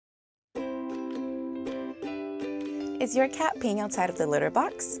Is your cat peeing outside of the litter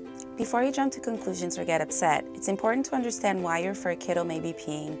box? Before you jump to conclusions or get upset, it's important to understand why your fur kiddo may be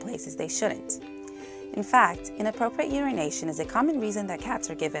peeing in places they shouldn't. In fact, inappropriate urination is a common reason that cats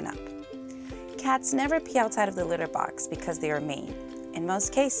are given up. Cats never pee outside of the litter box because they are mean. In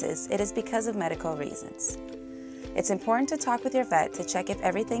most cases, it is because of medical reasons. It's important to talk with your vet to check if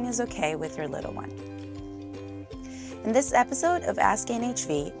everything is okay with your little one. In this episode of Ask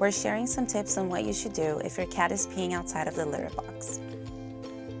NHV, we're sharing some tips on what you should do if your cat is peeing outside of the litter box.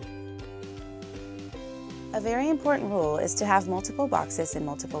 A very important rule is to have multiple boxes in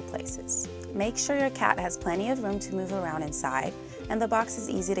multiple places. Make sure your cat has plenty of room to move around inside and the box is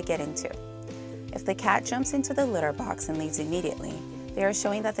easy to get into. If the cat jumps into the litter box and leaves immediately, they are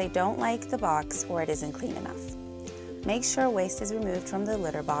showing that they don't like the box or it isn't clean enough. Make sure waste is removed from the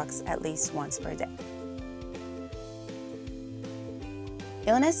litter box at least once per day.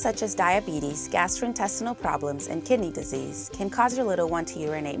 Illness such as diabetes, gastrointestinal problems, and kidney disease can cause your little one to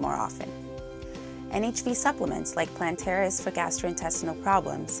urinate more often. NHV supplements like Plantaeris for gastrointestinal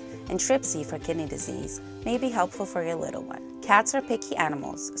problems and Tripsy for kidney disease may be helpful for your little one. Cats are picky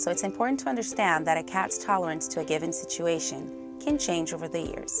animals, so it's important to understand that a cat's tolerance to a given situation can change over the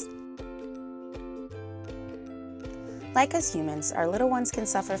years. Like us humans, our little ones can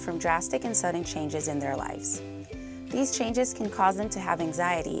suffer from drastic and sudden changes in their lives. These changes can cause them to have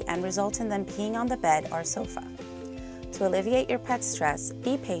anxiety and result in them peeing on the bed or sofa. To alleviate your pet's stress,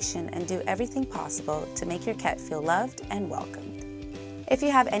 be patient and do everything possible to make your cat feel loved and welcomed. If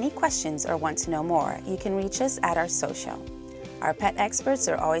you have any questions or want to know more, you can reach us at our social. Our pet experts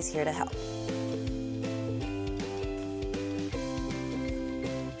are always here to help.